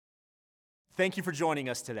Thank you for joining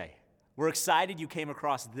us today. We're excited you came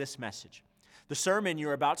across this message. The sermon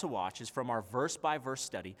you're about to watch is from our verse-by-verse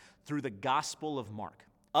study through the Gospel of Mark.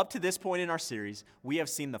 Up to this point in our series, we have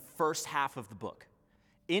seen the first half of the book.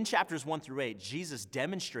 In chapters 1 through 8, Jesus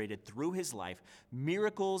demonstrated through his life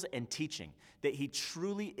miracles and teaching that he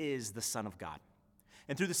truly is the Son of God.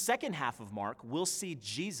 And through the second half of Mark, we'll see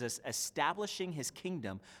Jesus establishing his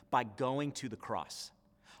kingdom by going to the cross.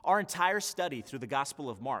 Our entire study through the Gospel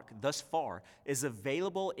of Mark thus far is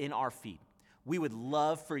available in our feed. We would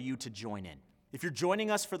love for you to join in. If you're joining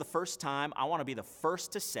us for the first time, I want to be the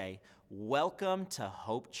first to say, welcome to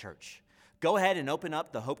Hope Church. Go ahead and open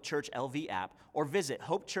up the Hope Church LV app or visit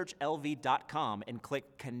hopechurchlv.com and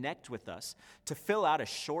click Connect with Us to fill out a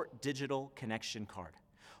short digital connection card.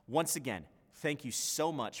 Once again, thank you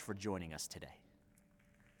so much for joining us today.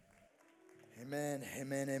 Amen,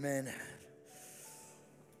 amen, amen.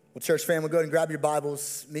 Well, church family, go ahead and grab your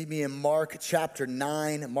Bibles. Meet me in Mark chapter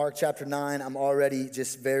 9. Mark chapter 9, I'm already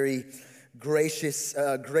just very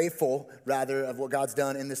grateful of what God's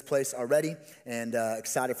done in this place already, and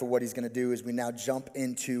excited for what he's going to do as we now jump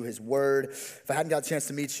into his word. If I hadn't got a chance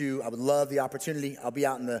to meet you, I would love the opportunity. I'll be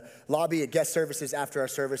out in the lobby at guest services after our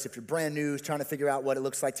service. If you're brand new, trying to figure out what it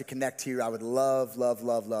looks like to connect here, I would love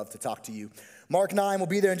to talk to you. Mark 9, we'll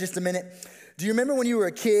be there in just a minute. Do you remember when you were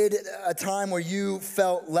a kid, a time where you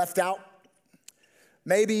felt left out?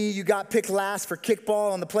 Maybe you got picked last for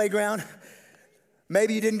kickball on the playground.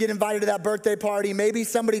 Maybe you didn't get invited to that birthday party. Maybe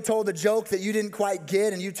somebody told a joke that you didn't quite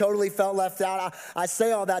get and you totally felt left out. I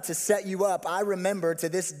say all that to set you up. I remember to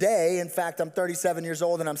this day, in fact, I'm 37 years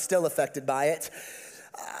old and I'm still affected by it.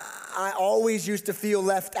 I always used to feel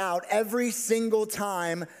left out every single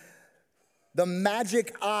time the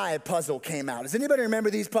Magic Eye puzzle came out. Does anybody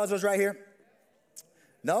remember these puzzles right here?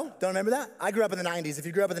 No? Don't remember that? I grew up in the 90s. If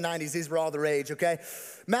you grew up in the 90s, these were all the rage, okay?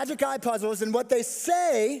 Magic Eye puzzles, and what they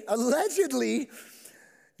say, allegedly,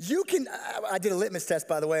 you can, I did a litmus test,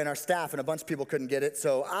 by the way, in our staff, and a bunch of people couldn't get it,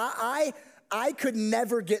 so I could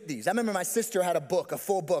never get these. I remember my sister had a book, a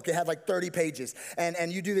full book. It had like 30 pages,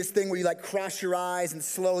 and you do this thing where you like cross your eyes and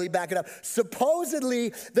slowly back it up.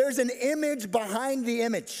 Supposedly, there's an image behind the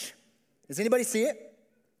image. Does anybody see it?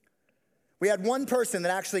 We had one person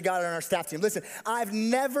that actually got it on our staff team. Listen, I've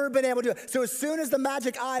never been able to do it. So as soon as the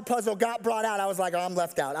Magic Eye puzzle got brought out, I was like, oh, I'm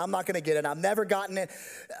left out. I'm not going to get it. I've never gotten it.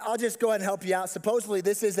 I'll just go ahead and help you out. Supposedly,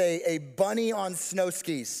 this is a bunny on snow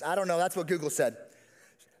skis. I don't know. That's what Google said.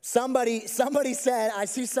 Somebody said, I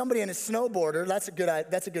see somebody in a snowboarder.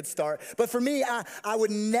 That's a good start. But for me, I would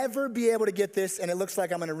never be able to get this, and it looks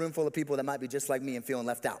like I'm in a room full of people that might be just like me and feeling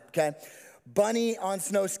left out, okay? Bunny on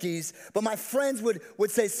snow skis. But my friends would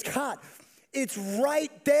say, Scott, it's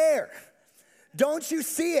right there. Don't you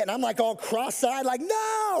see it? And I'm like all cross-eyed, like,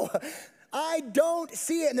 no, I don't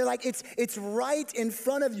see it. And they're like, it's right in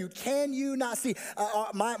front of you. Can you not see?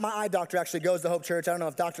 My eye doctor actually goes to Hope Church. I don't know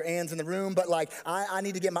if Dr. Ann's in the room, but like, I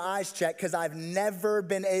need to get my eyes checked because I've never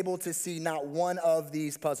been able to see not one of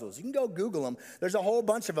these puzzles. You can go Google them. There's a whole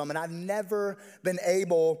bunch of them, and I've never been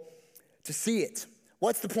able to see it.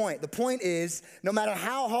 What's the point? The point is, no matter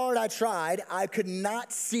how hard I tried, I could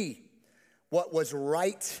not see what was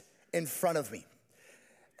right in front of me.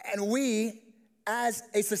 And we, as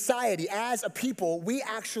a society, as a people, we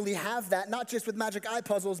actually have that, not just with Magic Eye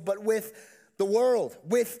puzzles, but with the world,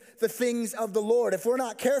 with the things of the Lord. If we're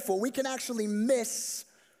not careful, we can actually miss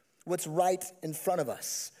what's right in front of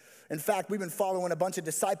us. In fact, we've been following a bunch of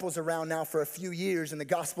disciples around now for a few years in the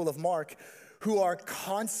Gospel of Mark who are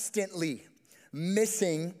constantly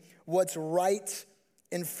missing what's right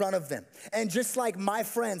in front of them. And just like my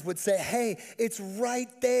friends would say, hey, it's right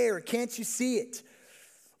there. Can't you see it?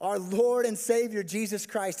 Our Lord and Savior, Jesus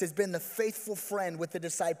Christ, has been the faithful friend with the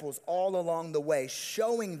disciples all along the way,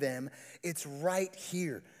 showing them it's right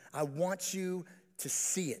here. I want you to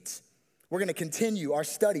see it. We're going to continue our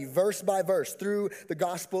study verse by verse through the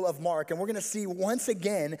Gospel of Mark, and we're going to see once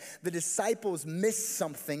again the disciples miss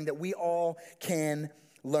something that we all can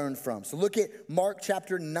learn from. So look at Mark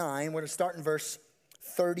chapter 9. We're going to start in verse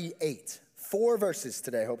 38. 4 verses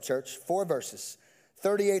today, Hope Church. 4 verses.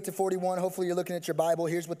 38 to 41. Hopefully you're looking at your Bible.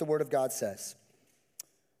 Here's what the Word of God says.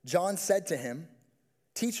 John said to him,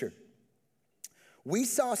 Teacher, we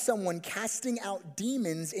saw someone casting out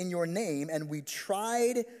demons in your name, and we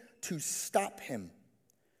tried to stop him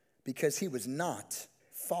because he was not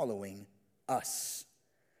following us.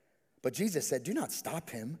 But Jesus said, Do not stop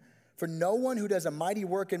him. For no one who does a mighty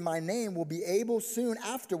work in my name will be able soon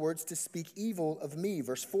afterwards to speak evil of me.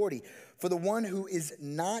 Verse 40, for the one who is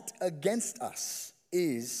not against us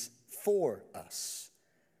is for us.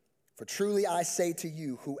 For truly I say to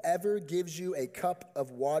you, whoever gives you a cup of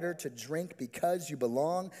water to drink because you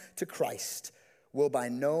belong to Christ will by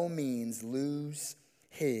no means lose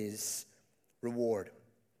his reward.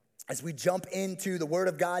 As we jump into the Word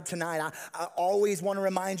of God tonight, I always want to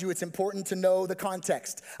remind you it's important to know the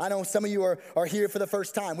context. I know some of you are here for the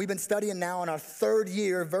first time. We've been studying now in our third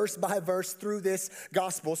year, verse by verse, through this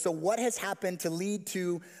gospel. So what has happened to lead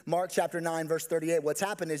to Mark chapter 9, verse 38? What's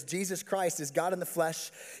happened is Jesus Christ is God in the flesh.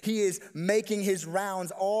 He is making his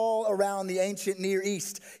rounds all around the ancient Near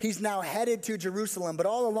East. He's now headed to Jerusalem, but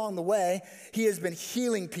all along the way, he has been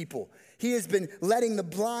healing people. He has been letting the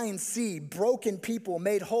blind see, broken people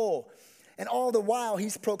made whole. And all the while,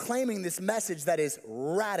 he's proclaiming this message that is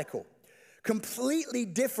radical, completely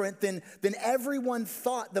different than everyone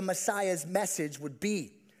thought the Messiah's message would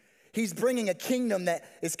be. He's bringing a kingdom that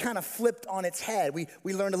is kind of flipped on its head.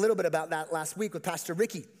 We learned a little bit about that last week with Pastor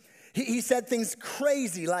Ricky. He said things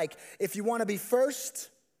crazy like, if you want to be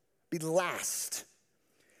first, be last.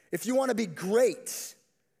 If you want to be great,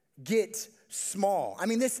 get small. I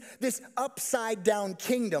mean, this upside down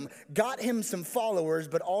kingdom got him some followers,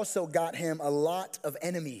 but also got him a lot of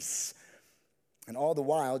enemies. And all the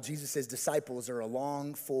while, Jesus' disciples are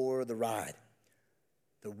along for the ride.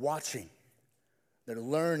 They're watching, they're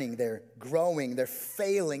learning, they're growing, they're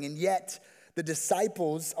failing, and yet the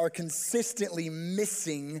disciples are consistently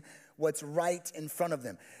missing what's right in front of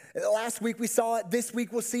them. Last week we saw it, this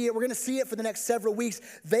week we'll see it, we're going to see it for the next several weeks.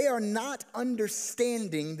 They are not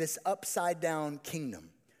understanding this upside down kingdom.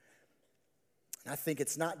 And I think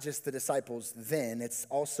it's not just the disciples then, it's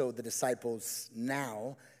also the disciples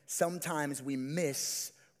now. Sometimes we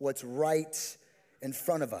miss what's right in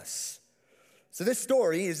front of us. So this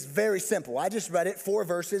story is very simple. I just read it, 4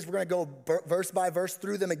 verses. We're going to go verse by verse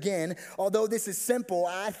through them again. Although this is simple,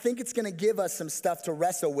 I think it's going to give us some stuff to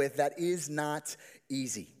wrestle with that is not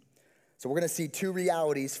easy. So we're going to see 2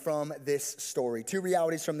 realities from this story. 2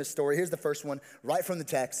 realities from this story. Here's the first one, right from the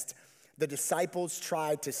text. The disciples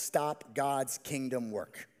tried to stop God's kingdom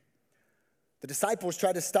work. The disciples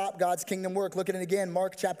tried to stop God's kingdom work. Look at it again,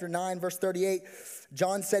 Mark chapter 9, verse 38.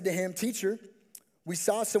 John said to him, "Teacher, we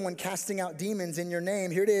saw someone casting out demons in your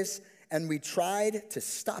name." Here it is. "And we tried to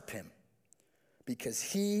stop him because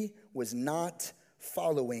he was not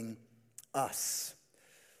following us."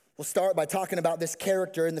 We'll start by talking about this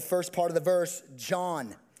character in the first part of the verse,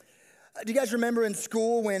 John. Do you guys remember in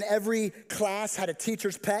school when every class had a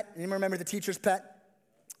teacher's pet? Anyone remember the teacher's pet?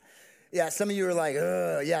 Yeah, some of you are like,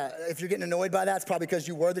 ugh. Yeah, if you're getting annoyed by that, it's probably because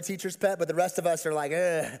you were the teacher's pet, but the rest of us are like,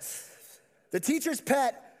 ugh. The teacher's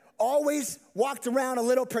pet always walked around a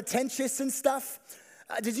little pretentious and stuff.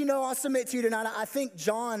 Did you know, I'll submit to you tonight, I think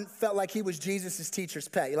John felt like he was Jesus' teacher's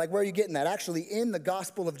pet. You're like, where are you getting that? Actually, in the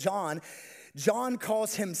Gospel of John, John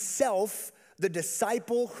calls himself the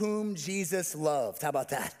disciple whom Jesus loved. How about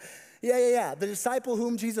that? Yeah. The disciple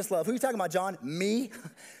whom Jesus loved. Who are you talking about, John? Me?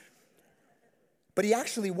 But he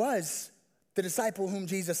actually was the disciple whom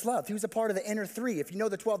Jesus loved. He was a part of the inner 3. If you know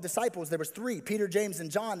the 12 disciples, there was 3, Peter, James,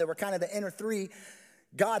 and John, that were kind of the inner 3.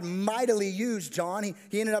 God mightily used John.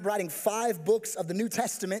 He ended up writing 5 books of the New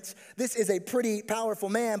Testament. This is a pretty powerful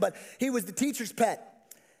man, but he was the teacher's pet.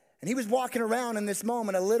 And he was walking around in this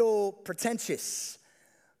moment a little pretentious.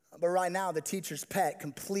 But right now, the teacher's pet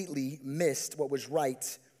completely missed what was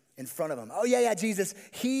right in front of him. Oh, yeah, Jesus.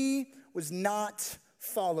 He was not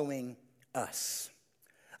following us.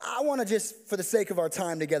 I want to just, for the sake of our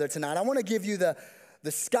time together tonight, I want to give you the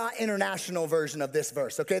Scott International version of this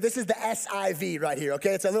verse, okay? This is the SIV right here,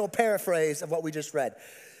 okay? It's a little paraphrase of what we just read.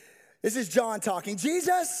 This is John talking.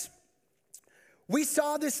 "Jesus, we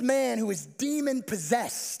saw this man who is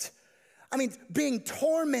demon-possessed. I mean, being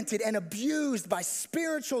tormented and abused by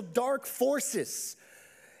spiritual dark forces.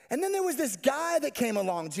 And then there was this guy that came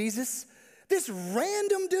along, Jesus, this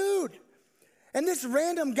random dude. And this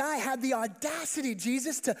random guy had the audacity,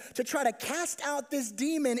 Jesus, to try to cast out this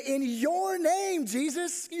demon in your name,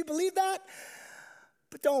 Jesus. Can you believe that?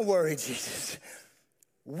 But don't worry, Jesus.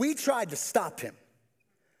 We tried to stop him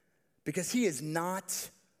because he is not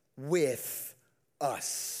with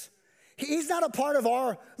us. He's not a part of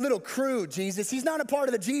our little crew, Jesus. He's not a part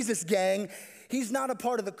of the Jesus gang. He's not a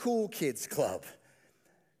part of the cool kids club.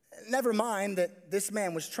 Never mind that this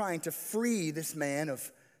man was trying to free this man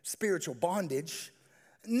of spiritual bondage.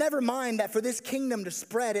 Never mind that for this kingdom to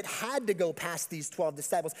spread, it had to go past these 12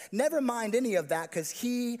 disciples. Never mind any of that because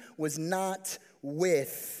he was not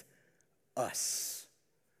with us.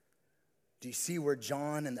 Do you see where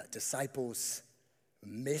John and the disciples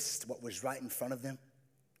missed what was right in front of them?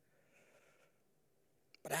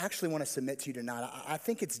 But I actually want to submit to you tonight. I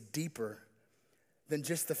think it's deeper than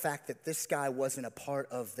just the fact that this guy wasn't a part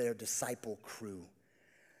of their disciple crew.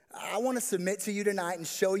 I want to submit to you tonight and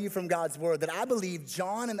show you from God's word that I believe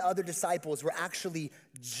John and the other disciples were actually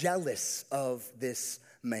jealous of this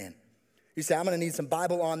man. You say, I'm going to need some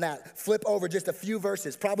Bible on that. Flip over just a few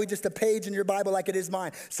verses, probably just a page in your Bible like it is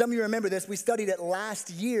mine. Some of you remember this. We studied it last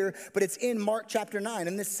year, but it's in Mark chapter 9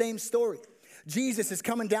 in this same story. Jesus is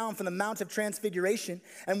coming down from the Mount of Transfiguration,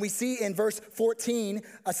 and we see in verse 14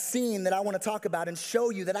 a scene that I want to talk about and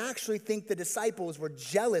show you that I actually think the disciples were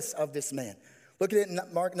jealous of this man. Look at it in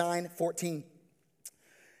Mark 9:14.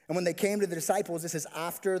 And when they came to the disciples, this is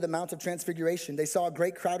after the Mount of Transfiguration, they saw a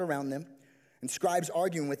great crowd around them and scribes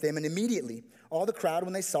arguing with them. And immediately all the crowd,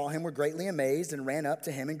 when they saw him, were greatly amazed and ran up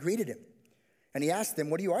to him and greeted him. And he asked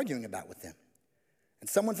them, what are you arguing about with them? And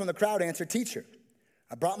someone from the crowd answered, Teacher,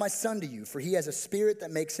 I brought my son to you, for he has a spirit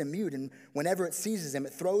that makes him mute. And whenever it seizes him,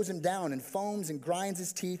 it throws him down and foams and grinds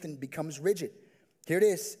his teeth and becomes rigid. Here it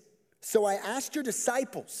is. So I asked your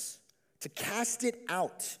disciples to cast it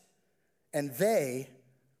out, and they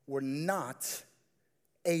were not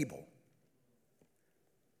able.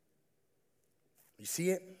 You see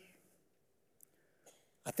it?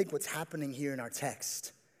 I think what's happening here in our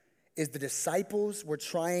text is the disciples were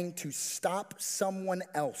trying to stop someone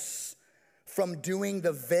else from doing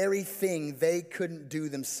the very thing they couldn't do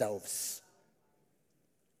themselves.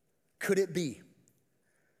 Could it be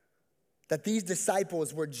that these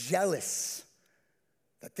disciples were jealous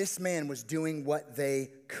that this man was doing what they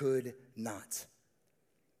could not?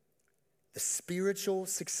 The spiritual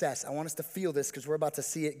success, I want us to feel this because we're about to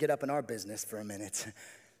see it get up in our business for a minute.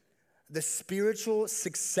 The spiritual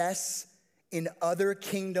success in other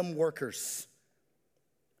kingdom workers,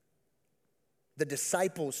 the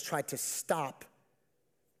disciples tried to stop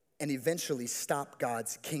and eventually stop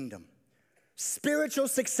God's kingdom. Spiritual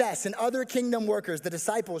success in other kingdom workers, the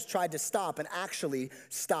disciples tried to stop and actually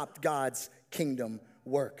stopped God's kingdom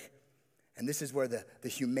work. And this is where the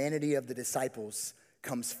humanity of the disciples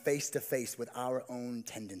comes face to face with our own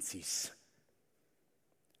tendencies.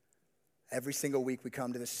 Every single week we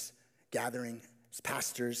come to this gathering as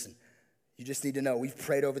pastors, and you just need to know we've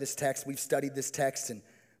prayed over this text, we've studied this text, and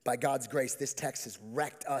by God's grace, this text has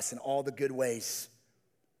wrecked us in all the good ways.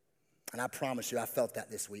 And I promise you, I felt that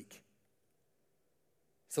this week.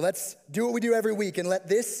 So let's do what we do every week and let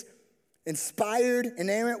this inspired,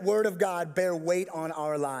 inerrant word of God bear weight on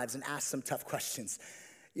our lives and ask some tough questions.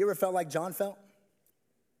 You ever felt like John felt?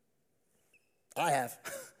 I have.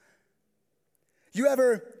 You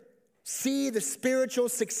ever see the spiritual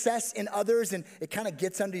success in others and it kind of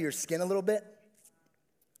gets under your skin a little bit?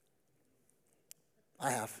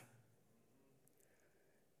 I have.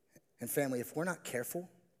 And family, if we're not careful,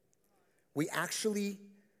 we actually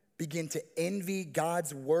begin to envy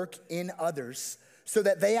God's work in others so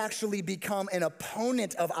that they actually become an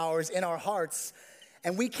opponent of ours in our hearts,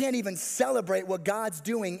 and we can't even celebrate what God's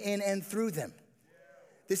doing in and through them.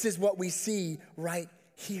 This is what we see right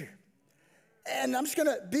here. And I'm just going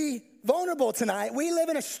to be vulnerable tonight. We live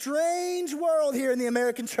in a strange world here in the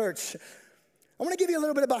American church. I want to give you a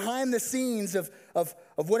little bit of behind the scenes of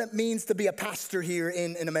what it means to be a pastor here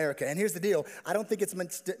in America. And here's the deal. I don't think it's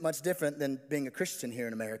much different than being a Christian here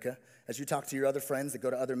in America as you talk to your other friends that go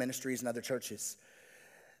to other ministries and other churches.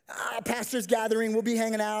 Pastors gathering, we'll be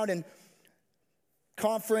hanging out and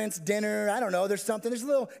conference, dinner, I don't know, there's a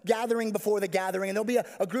little gathering before the gathering, and there'll be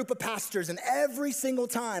a group of pastors, and every single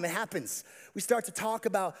time it happens, we start to talk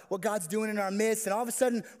about what God's doing in our midst, and all of a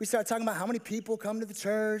sudden, we start talking about how many people come to the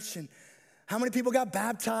church, and how many people got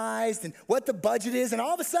baptized, and what the budget is, and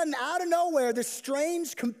all of a sudden, out of nowhere, this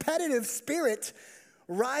strange competitive spirit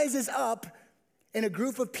rises up in a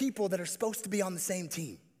group of people that are supposed to be on the same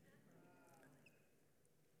team.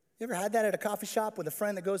 You ever had that at a coffee shop with a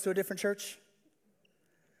friend that goes to a different church?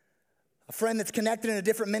 A friend that's connected in a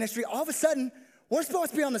different ministry? All of a sudden, we're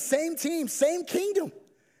supposed to be on the same team, same kingdom.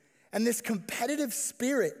 And this competitive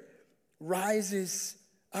spirit rises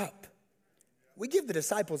up. We give the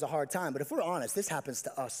disciples a hard time, but if we're honest, this happens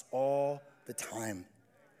to us all the time.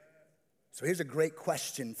 So here's a great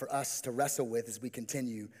question for us to wrestle with as we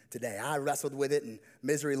continue today. I wrestled with it, and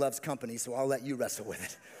misery loves company, so I'll let you wrestle with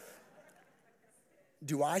it.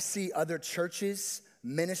 Do I see other churches,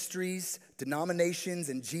 ministries, denominations,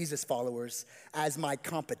 and Jesus followers as my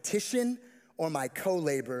competition or my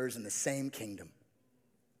co-laborers in the same kingdom?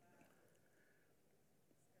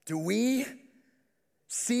 Do we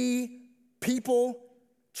see people,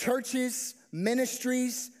 churches,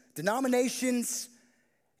 ministries, denominations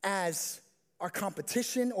as our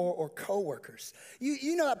competition or co-workers?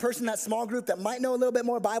 You know that person, that small group that might know a little bit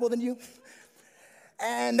more Bible than you?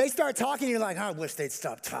 And they start talking, and you're like, I wish they'd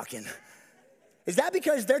stop talking. Is that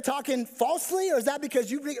because they're talking falsely, or is that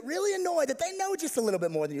because you get really annoyed that they know just a little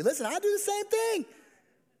bit more than you? Listen, I do the same thing.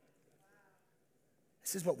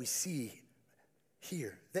 This is what we see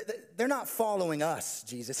here. They're not following us,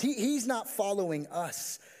 Jesus. He's not following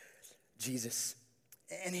us, Jesus.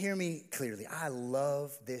 And hear me clearly. I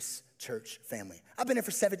love this church family. I've been here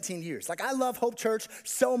for 17 years. Like, I love Hope Church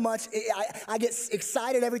so much. I get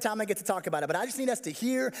excited every time I get to talk about it. But I just need us to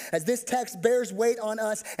hear, as this text bears weight on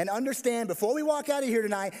us, and understand before we walk out of here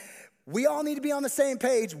tonight, we all need to be on the same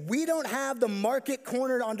page. We don't have the market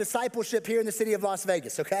cornered on discipleship here in the city of Las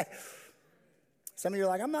Vegas, okay? Some of you are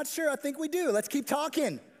like, I'm not sure. I think we do. Let's keep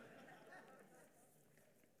talking.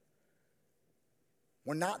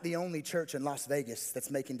 We're not the only church in Las Vegas that's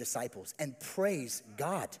making disciples, and praise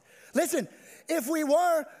God. Listen, if we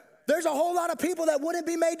were, there's a whole lot of people that wouldn't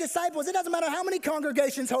be made disciples. It doesn't matter how many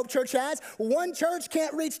congregations Hope Church has. One church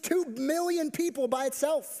can't reach 2 million people by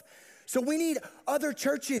itself. So we need other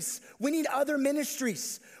churches. We need other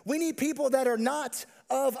ministries. We need people that are not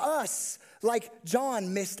of us, like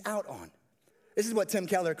John missed out on. This is what Tim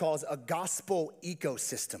Keller calls a gospel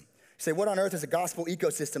ecosystem. You say, what on earth is a gospel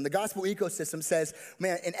ecosystem? The gospel ecosystem says,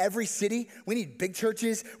 man, in every city, we need big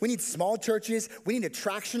churches, we need small churches, we need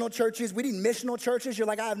attractional churches, we need missional churches. You're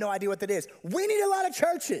like, I have no idea what that is. We need a lot of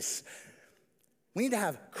churches. We need to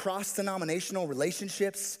have cross-denominational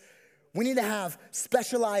relationships. We need to have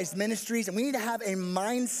specialized ministries, and we need to have a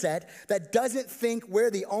mindset that doesn't think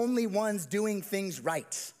we're the only ones doing things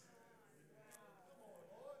right.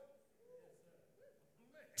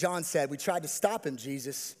 John said, we tried to stop him,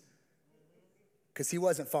 Jesus, because he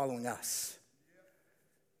wasn't following us.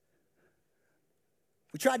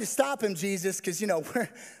 We tried to stop him, Jesus, because,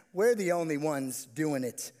 we're the only ones doing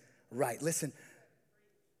it right. Listen,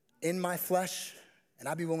 in my flesh, and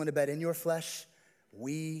I'd be willing to bet in your flesh,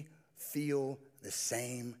 we feel the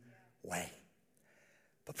same way.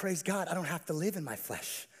 But praise God, I don't have to live in my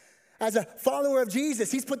flesh. As a follower of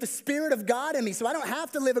Jesus, he's put the Spirit of God in me, so I don't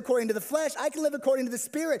have to live according to the flesh. I can live according to the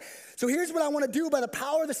Spirit. So here's what I want to do by the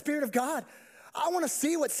power of the Spirit of God. I want to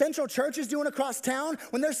see what Central Church is doing across town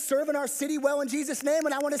when they're serving our city well in Jesus' name,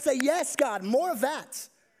 and I want to say, yes, God, more of that.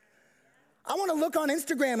 I want to look on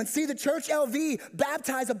Instagram and see the Church LV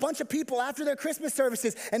baptize a bunch of people after their Christmas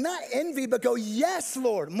services and not envy, but go, yes,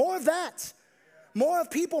 Lord, more of that. More of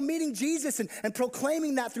people meeting Jesus and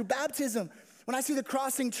proclaiming that through baptism. When I see the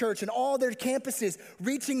Crossing Church and all their campuses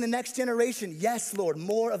reaching the next generation, yes, Lord,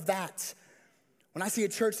 more of that. When I see a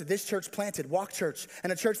church that this church planted, Walk Church,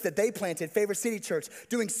 and a church that they planted, Favor City Church,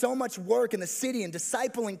 doing so much work in the city and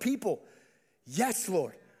discipling people, yes,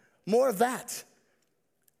 Lord, more of that.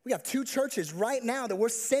 We have 2 churches right now that we're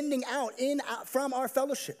sending out from our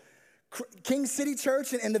fellowship, King City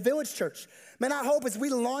Church and the Village Church. Man, I hope as we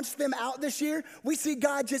launch them out this year, we see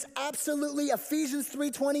God just absolutely, Ephesians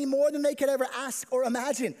 3:20, more than they could ever ask or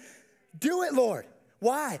imagine. Do it, Lord.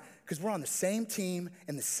 Why? Because we're on the same team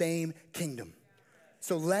in the same kingdom.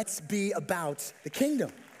 So let's be about the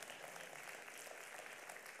kingdom.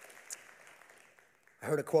 I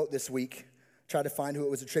heard a quote this week. Tried to find who it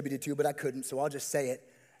was attributed to, but I couldn't, so I'll just say it.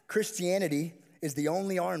 Christianity is the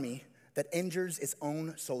only army that injures its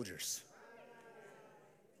own soldiers.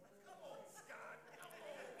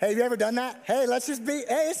 Hey, have you ever done that? Hey,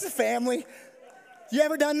 it's a family. You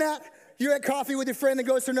ever done that? You're at coffee with your friend that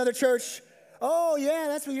goes to another church. Oh, yeah,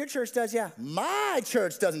 that's what your church does, yeah. My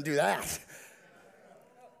church doesn't do that.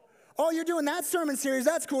 Oh, you're doing that sermon series,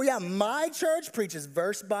 that's cool. Yeah, my church preaches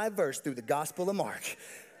verse by verse through the Gospel of Mark.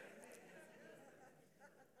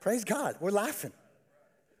 Praise God, we're laughing.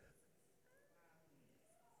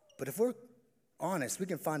 But if we're honest, we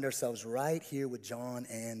can find ourselves right here with John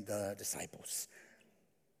and the disciples.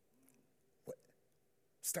 What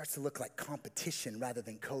starts to look like competition rather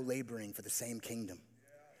than co-laboring for the same kingdom.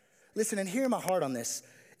 Listen, and hear my heart on this.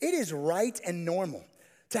 It is right and normal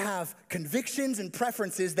to have convictions and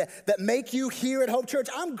preferences that make you here at Hope Church.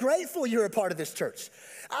 I'm grateful you're a part of this church.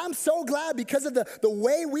 I'm so glad because of the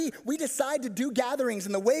way we decide to do gatherings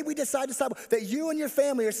and the way we decide to disciple, that you and your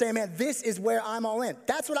family are saying, man, this is where I'm all in.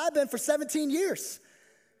 That's what I've been for 17 years.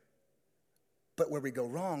 But where we go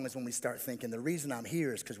wrong is when we start thinking the reason I'm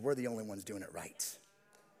here is because we're the only ones doing it right.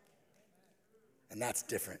 And that's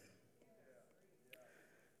different.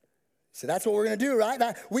 So that's what we're going to do, right?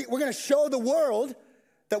 We're going to show the world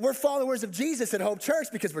that we're followers of Jesus at Hope Church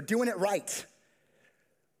because we're doing it right.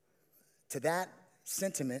 To that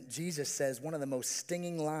sentiment, Jesus says one of the most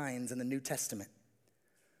stinging lines in the New Testament.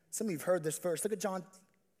 Some of you have heard this verse. Look at John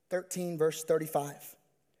 13, verse 35.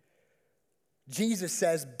 Jesus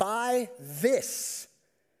says, by this,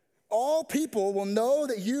 all people will know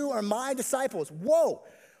that you are my disciples. Whoa,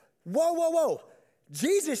 whoa, whoa, whoa.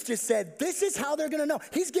 Jesus just said, this is how they're going to know.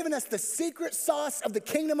 He's given us the secret sauce of the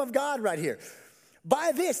kingdom of God right here.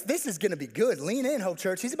 By this is going to be good. Lean in, Hope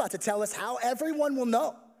Church. He's about to tell us how everyone will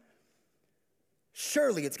know.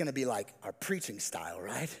 Surely it's going to be like our preaching style,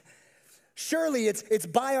 right? Surely it's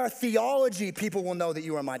by our theology people will know that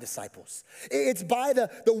you are my disciples. It's by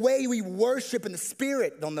the way we worship in the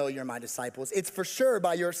Spirit they'll know you're my disciples. It's for sure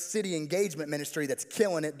by your city engagement ministry that's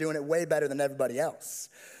killing it, doing it way better than everybody else.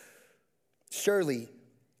 Surely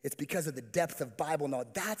it's because of the depth of Bible knowledge.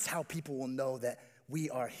 That's how people will know that we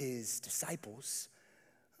are his disciples.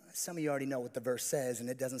 Some of you already know what the verse says, and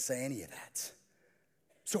it doesn't say any of that.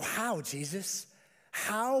 So how, Jesus?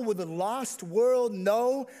 How will the lost world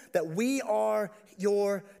know that we are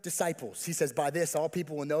your disciples? He says, by this, all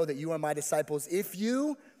people will know that you are my disciples if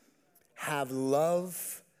you have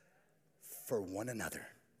love for one another.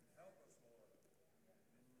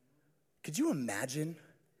 Could you imagine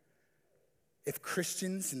if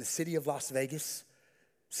Christians in the city of Las Vegas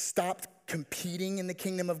stopped competing in the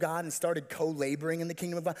kingdom of God and started co-laboring in the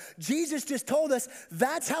kingdom of God? Jesus just told us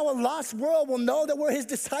that's how a lost world will know that we're his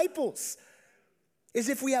disciples, is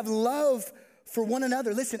if we have love for one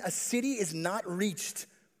another. Listen, a city is not reached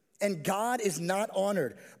and God is not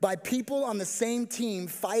honored by people on the same team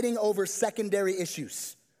fighting over secondary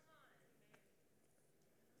issues.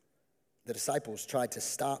 The disciples tried to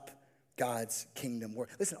stop God's kingdom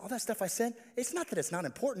work. Listen, all that stuff I said, it's not that it's not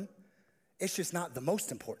important. It's just not the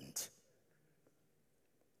most important.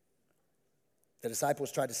 The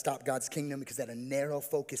disciples tried to stop God's kingdom because they had a narrow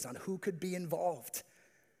focus on who could be involved.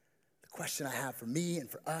 The question I have for me and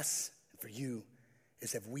for us and for you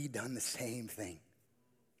is, have we done the same thing?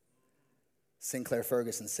 Sinclair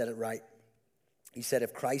Ferguson said it right. He said,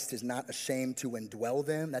 if Christ is not ashamed to indwell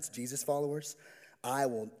them, that's Jesus followers, I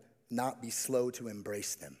will not be slow to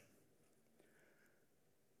embrace them.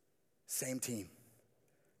 Same team,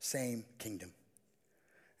 same kingdom.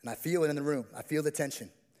 And I feel it in the room. I feel the tension.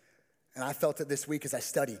 And I felt it this week as I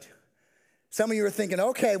studied. Some of you are thinking,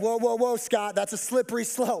 okay, whoa, Scott, that's a slippery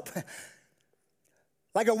slope.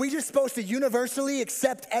 Like, are we just supposed to universally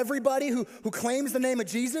accept everybody who claims the name of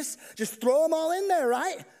Jesus? Just throw them all in there,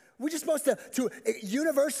 right? We're just supposed to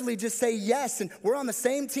universally just say yes, and we're on the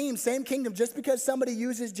same team, same kingdom, just because somebody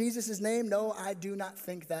uses Jesus' name? No, I do not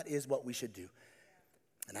think that is what we should do.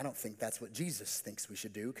 And I don't think that's what Jesus thinks we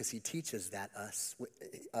should do, because he teaches that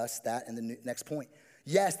us that in the next point.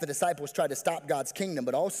 Yes, the disciples tried to stop God's kingdom,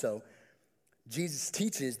 but also Jesus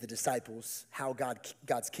teaches the disciples how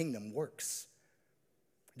God's kingdom works.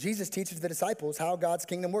 Jesus teaches the disciples how God's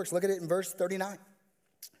kingdom works. Look at it in verse 39.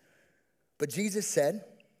 But Jesus said,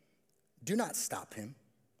 do not stop him,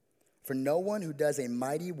 for no one who does a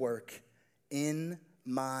mighty work in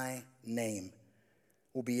my name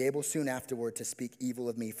will be able soon afterward to speak evil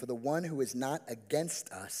of me. For the one who is not against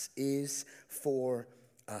us is for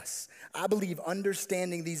us. I believe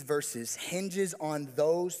understanding these verses hinges on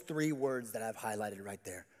those three words that I've highlighted right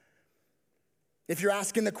there. If you're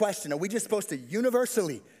asking the question, are we just supposed to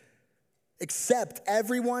universally accept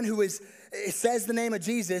everyone who says the name of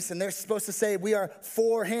Jesus, and they're supposed to say we are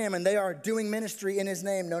for him and they are doing ministry in his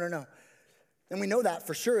name? No. And we know that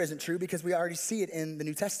for sure isn't true because we already see it in the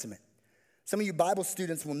New Testament. Some of you Bible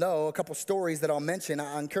students will know a couple stories that I'll mention.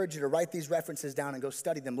 I encourage you to write these references down and go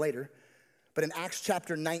study them later. But in Acts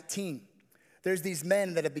chapter 19, there's these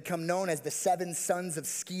men that have become known as the 7 sons of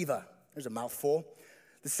Sceva. There's a mouthful.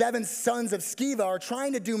 The 7 sons of Sceva are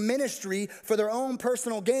trying to do ministry for their own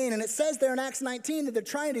personal gain. And it says there in Acts 19 that they're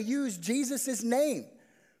trying to use Jesus' name.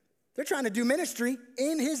 They're trying to do ministry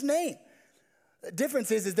in his name. The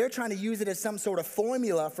difference is they're trying to use it as some sort of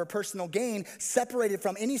formula for personal gain, separated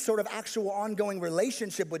from any sort of actual ongoing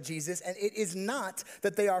relationship with Jesus. And it is not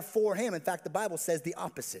that they are for him. In fact, the Bible says the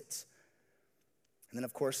opposite. And then,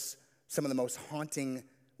 of course, some of the most haunting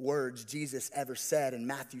words Jesus ever said in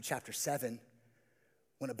Matthew chapter 7,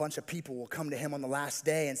 when a bunch of people will come to him on the last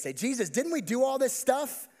day and say, Jesus, didn't we do all this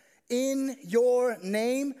stuff in your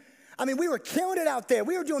name? I mean, we were killing it out there.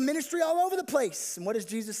 We were doing ministry all over the place. And what does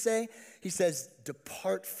Jesus say? He says,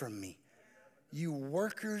 depart from me, you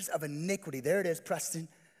workers of iniquity. There it is, Preston.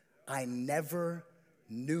 I never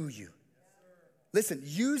knew you. Listen,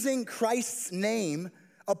 using Christ's name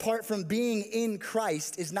apart from being in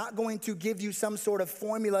Christ is not going to give you some sort of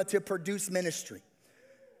formula to produce ministry.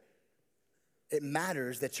 It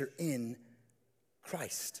matters that you're in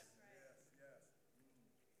Christ.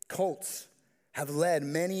 Cults have led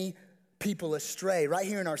many people astray right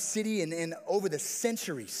here in our city and over the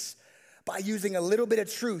centuries. by using a little bit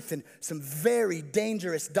of truth and some very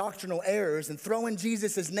dangerous doctrinal errors and throwing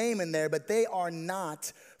Jesus' name in there, but they are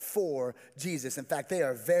not for Jesus. In fact, they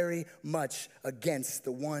are very much against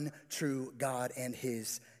the one true God and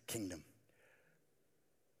his kingdom.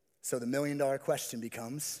 So the million-dollar question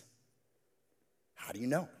becomes, how do you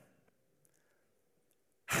know?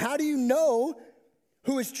 How do you know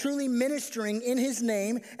who is truly ministering in his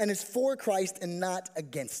name and is for Christ and not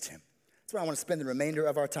against him? That's where I want to spend the remainder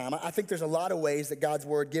of our time. I think there's a lot of ways that God's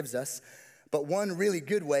word gives us, but one really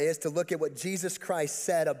good way is to look at what Jesus Christ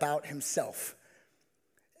said about himself.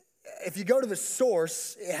 If you go to the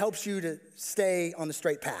source, it helps you to stay on the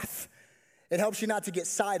straight path. It helps you not to get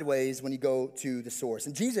sideways when you go to the source.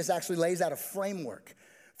 And Jesus actually lays out a framework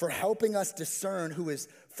for helping us discern who is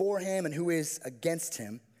for him and who is against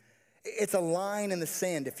him. It's a line in the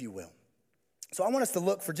sand, if you will. So I want us to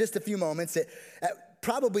look for just a few moments at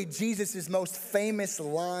probably Jesus' most famous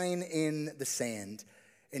line in the sand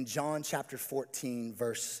in John chapter 14,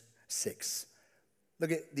 verse 6.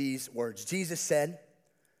 Look at these words. Jesus said,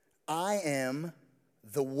 I am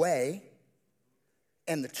the way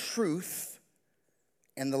and the truth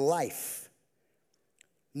and the life.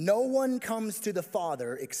 No one comes to the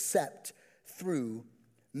Father except through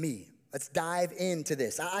me. Let's dive into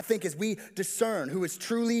this. I think as we discern who is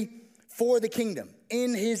truly for the kingdom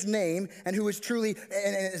in his name and who is truly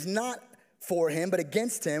and is not for him but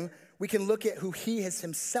against him, we can look at who he has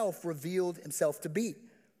himself revealed himself to be.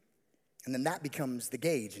 And then that becomes the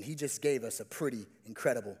gauge, and he just gave us a pretty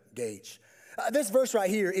incredible gauge. This verse right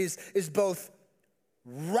here is both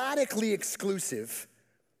radically exclusive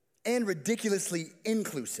and ridiculously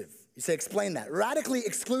inclusive. You say, explain that. Radically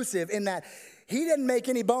exclusive in that he didn't make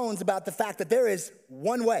any bones about the fact that there is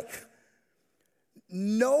one way.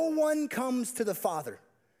 No one comes to the Father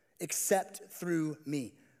except through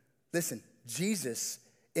me. Listen, Jesus,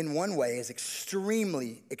 in one way, is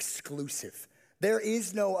extremely exclusive. There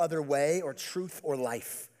is no other way or truth or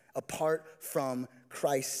life apart from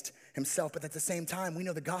Christ himself. But at the same time, we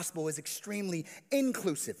know the gospel is extremely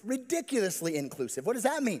inclusive, ridiculously inclusive. What does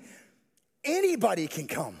that mean? Anybody can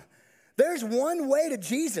come. There's one way to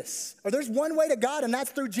Jesus, or there's one way to God, and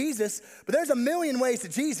that's through Jesus, but there's a million ways to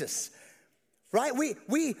Jesus. Right?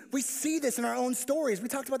 We see this in our own stories. We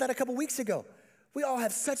talked about that a couple weeks ago. We all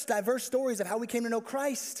have such diverse stories of how we came to know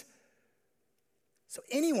Christ. So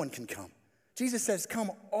anyone can come. Jesus says,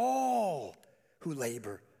 come all who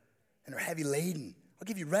labor and are heavy laden. I'll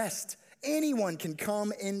give you rest. Anyone can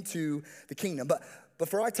come into the kingdom. But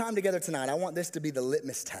for our time together tonight, I want this to be the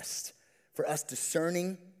litmus test for us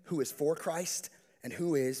discerning who is for Christ and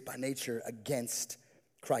who is by nature against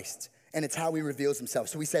Christ. And it's how he reveals himself.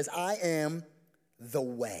 So he says, I am the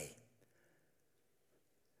way.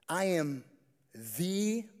 I am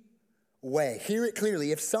the way. Hear it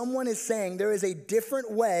clearly. If someone is saying there is a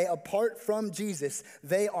different way apart from Jesus,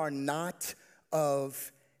 they are not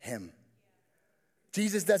of him.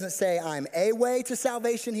 Jesus doesn't say I'm a way to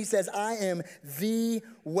salvation. He says I am the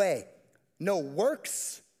way. No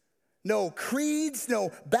works, no creeds,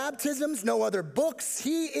 no baptisms, no other books.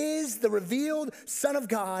 He is the revealed Son of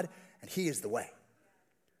God, and he is the way.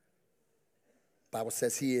 The Bible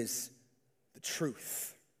says he is the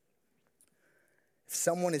truth. If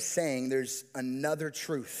someone is saying there's another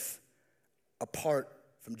truth apart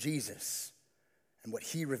from Jesus and what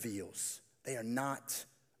he reveals, they are not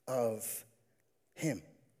of him.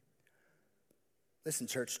 Listen,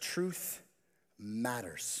 church, truth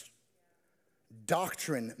matters.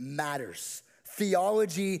 Doctrine matters.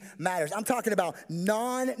 Theology matters. I'm talking about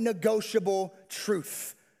non-negotiable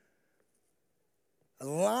truth. A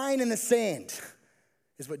line in the sand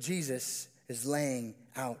is what Jesus is laying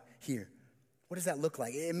out here. What does that look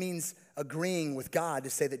like? It means agreeing with God to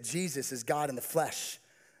say that Jesus is God in the flesh,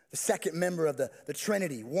 the second member of the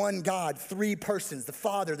Trinity, one God, three persons, the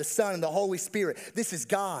Father, the Son, and the Holy Spirit. This is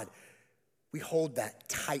God. We hold that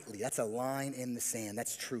tightly. That's a line in the sand.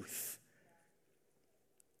 That's truth.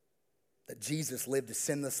 That Jesus lived a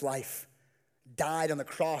sinless life, died on the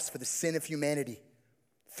cross for the sin of humanity.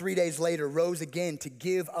 3 days later, rose again to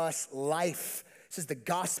give us life. This is the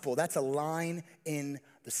gospel. That's a line in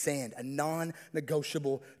the sand, a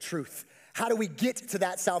non-negotiable truth. How do we get to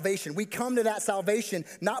that salvation? We come to that salvation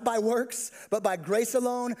not by works, but by grace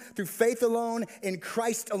alone, through faith alone, in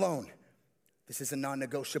Christ alone. This is a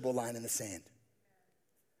non-negotiable line in the sand.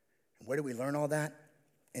 And where do we learn all that?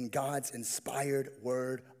 In God's inspired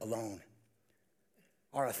word alone.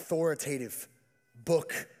 Our authoritative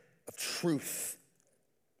book of truth.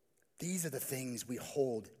 These are the things we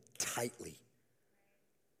hold tightly.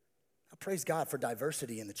 I praise God for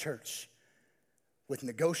diversity in the church. with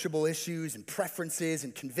negotiable issues and preferences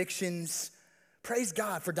and convictions. Praise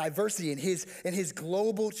God for diversity in his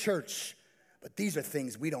global church. But these are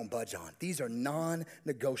things we don't budge on. These are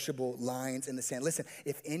non-negotiable lines in the sand. Listen,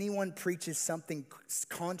 if anyone preaches something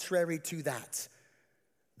contrary to that,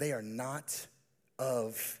 they are not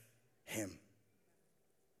of him.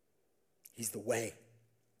 He's the way.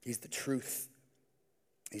 He's the truth.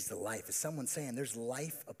 He's the life. Is someone saying there's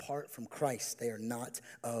life apart from Christ? They are not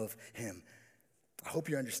of him. I hope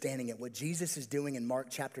you're understanding it. What Jesus is doing in Mark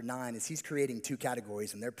chapter 9 is he's creating two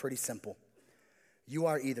categories, and they're pretty simple. You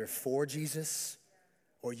are either for Jesus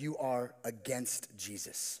or you are against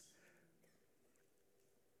Jesus.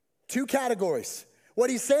 Two categories.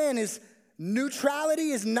 What he's saying is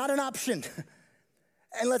neutrality is not an option.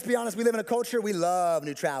 And let's be honest, we live in a culture, we love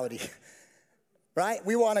neutrality. Right?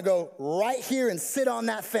 We want to go right here and sit on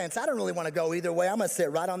that fence. I don't really want to go either way. I'm going to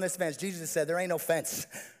sit right on this fence. Jesus said there ain't no fence.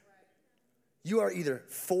 You are either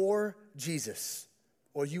for Jesus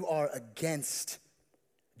or you are against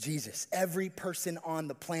Jesus. Every person on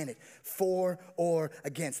the planet, for or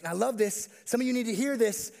against. And I love this. Some of you need to hear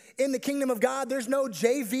this. In the kingdom of God, there's no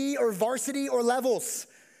JV or varsity or levels.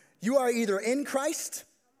 You are either in Christ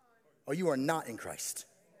or you are not in Christ.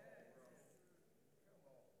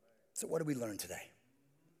 So what do we learn today?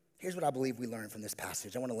 Here's what I believe we learn from this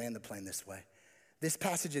passage. I want to land the plane this way. This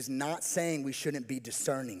passage is not saying we shouldn't be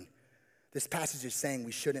discerning. This passage is saying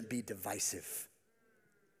we shouldn't be divisive.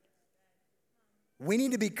 We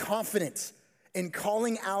need to be confident in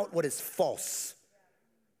calling out what is false.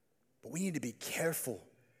 But we need to be careful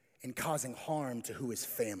in causing harm to who is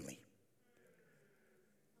family.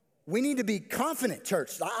 We need to be confident,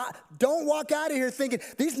 church. Don't walk out of here thinking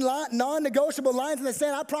these non-negotiable lines in the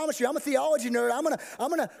sand. I promise you, I'm a theology nerd. I'm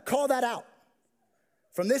gonna call that out.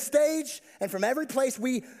 From this stage and from every place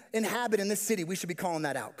we inhabit in this city, we should be calling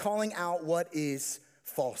that out, calling out what is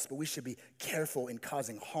false. But we should be careful in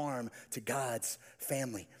causing harm to God's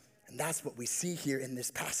family. And that's what we see here in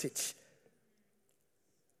this passage.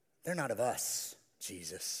 They're not of us,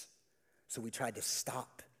 Jesus. So we tried to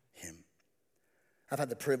stop him. I've had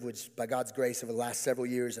the privilege, by God's grace, over the last several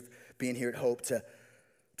years of being here at Hope to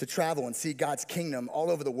travel and see God's kingdom all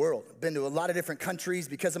over the world. I've been to a lot of different countries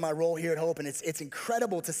because of my role here at Hope, and it's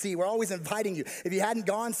incredible to see. We're always inviting you. If you hadn't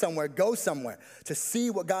gone somewhere, go somewhere to see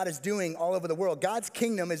what God is doing all over the world. God's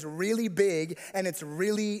kingdom is really big, and it's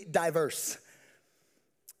really diverse.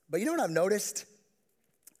 But you know what I've noticed?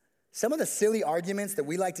 Some of the silly arguments that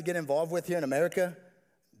we like to get involved with here in America,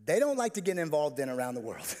 they don't like to get involved in around the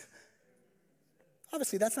world.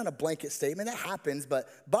 Obviously, that's not a blanket statement. That happens, but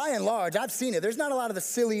by and large, I've seen it. There's not a lot of the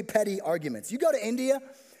silly, petty arguments. You go to India,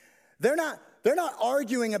 they're not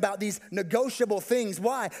arguing about these negotiable things.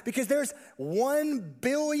 Why? Because there's 1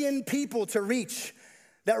 billion people to reach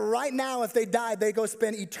that right now, if they died, they go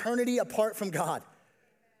spend eternity apart from God.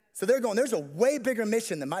 So they're going, there's a way bigger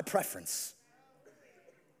mission than my preference.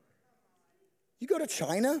 You go to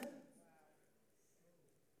China,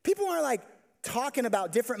 people aren't like talking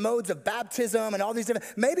about different modes of baptism and all these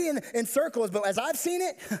different, maybe in circles, but as I've seen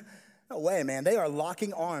it, no way, man. They are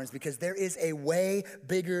locking arms because there is a way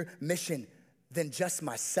bigger mission than just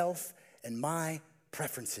myself and my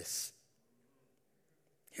preferences.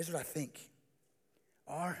 Here's what I think.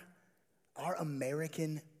 Our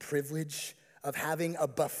American privilege of having a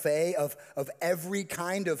buffet of every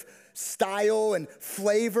kind of style and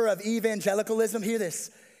flavor of evangelicalism, hear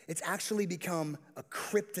this, it's actually become a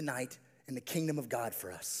kryptonite in the kingdom of God for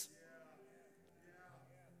us.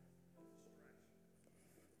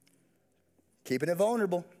 Keeping it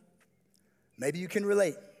vulnerable. Maybe you can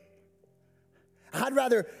relate. I'd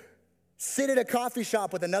rather sit at a coffee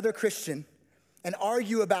shop with another Christian and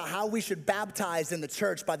argue about how we should baptize in the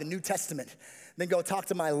church by the New Testament than go talk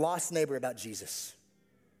to my lost neighbor about Jesus.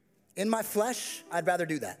 In my flesh, I'd rather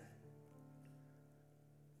do that.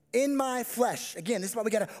 In my flesh. Again, this is why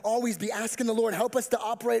we got to always be asking the Lord, help us to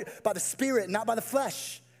operate by the Spirit, not by the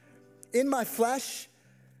flesh. In my flesh,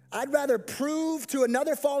 I'd rather prove to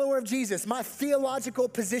another follower of Jesus my theological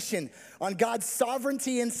position on God's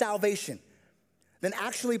sovereignty and salvation than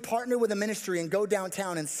actually partner with a ministry and go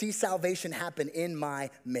downtown and see salvation happen in my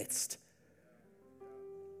midst.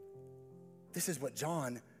 This is what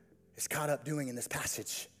John is caught up doing in this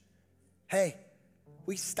passage. Hey,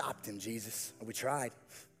 we stopped him, Jesus, or we tried.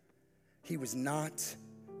 He was not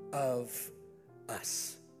of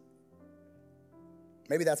us.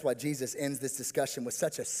 Maybe that's why Jesus ends this discussion with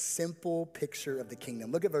such a simple picture of the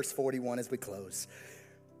kingdom. Look at verse 41 as we close.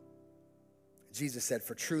 Jesus said,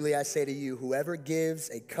 "For truly I say to you, whoever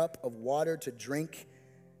gives a cup of water to drink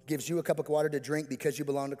gives you a cup of water to drink because you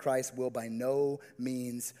belong to Christ will by no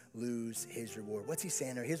means lose his reward. What's he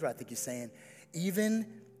saying there? Here's what I think he's saying. Even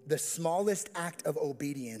the smallest act of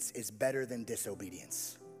obedience is better than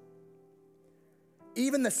disobedience.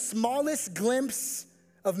 Even the smallest glimpse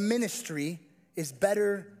of ministry is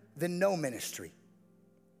better than no ministry.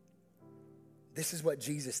 This is what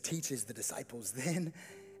Jesus teaches the disciples then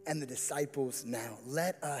and the disciples now.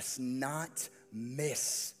 Let us not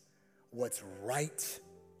miss what's right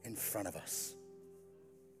in front of us.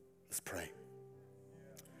 Let's pray.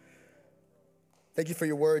 Thank you for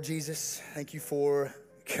your word, Jesus. Thank you for,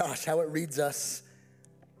 how it reads us.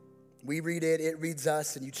 We read it, it reads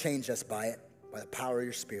us, and you change us by it, by the power of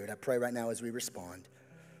your Spirit. I pray right now as we respond.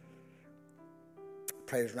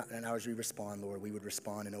 Pray right now as we respond, Lord, we would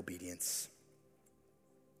respond in obedience.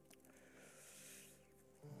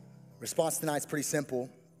 Response tonight is pretty simple.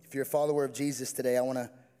 If you're a follower of Jesus today, I want to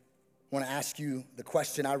ask you the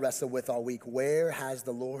question I wrestle with all week. Where has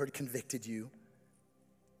the Lord convicted you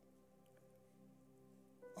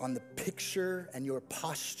on the picture and your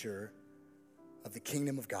posture of the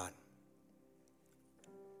kingdom of God?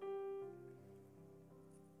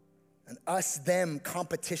 An us-them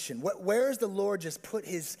competition. Where has the Lord just put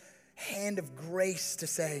his hand of grace to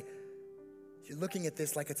say, you're looking at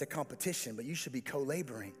this like it's a competition, but you should be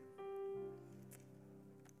co-laboring?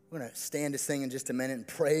 We're going to stand to sing in just a minute and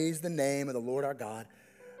praise the name of the Lord our God.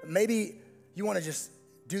 Maybe you want to just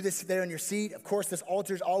do this there in your seat. Of course, this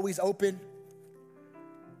altar is always open.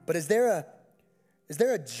 But is there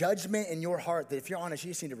a judgment in your heart that if you're honest,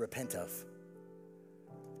 you just need to repent of?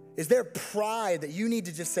 Is there pride that you need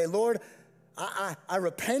to just say, Lord, I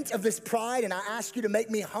repent of this pride and I ask you to make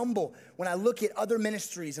me humble when I look at other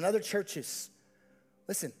ministries and other churches?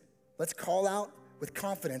 Listen, let's call out with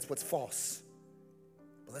confidence what's false.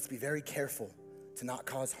 But let's be very careful to not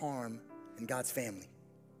cause harm in God's family.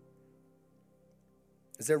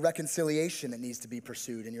 Is there reconciliation that needs to be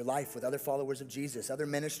pursued in your life with other followers of Jesus, other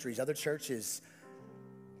ministries, other churches,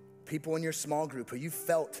 people in your small group who you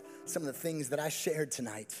felt some of the things that I shared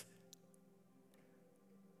tonight?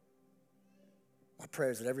 My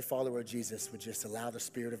prayer is that every follower of Jesus would just allow the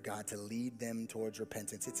Spirit of God to lead them towards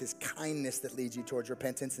repentance. It's his kindness that leads you towards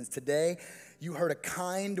repentance. And today, you heard a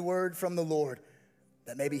kind word from the Lord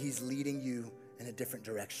that maybe he's leading you in a different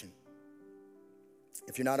direction.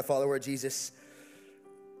 If you're not a follower of Jesus,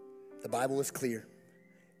 the Bible is clear.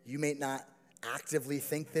 You may not actively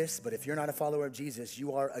think this, but if you're not a follower of Jesus,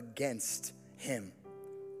 you are against him.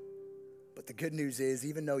 But the good news is,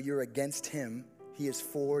 even though you're against him, he is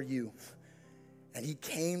for you. And he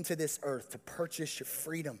came to this earth to purchase your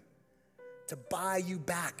freedom, to buy you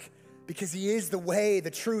back, because he is the way,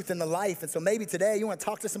 the truth, and the life. And so maybe today you want to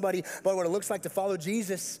talk to somebody about what it looks like to follow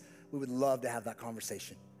Jesus. We would love to have that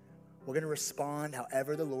conversation. We're going to respond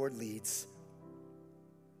however the Lord leads.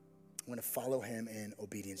 We're going to follow him in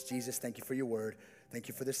obedience. Jesus, thank you for your word. Thank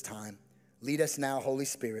you for this time. Lead us now, Holy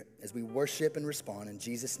Spirit, as we worship and respond in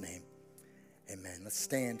Jesus' name. Amen. Let's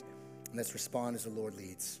stand and let's respond as the Lord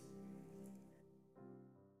leads.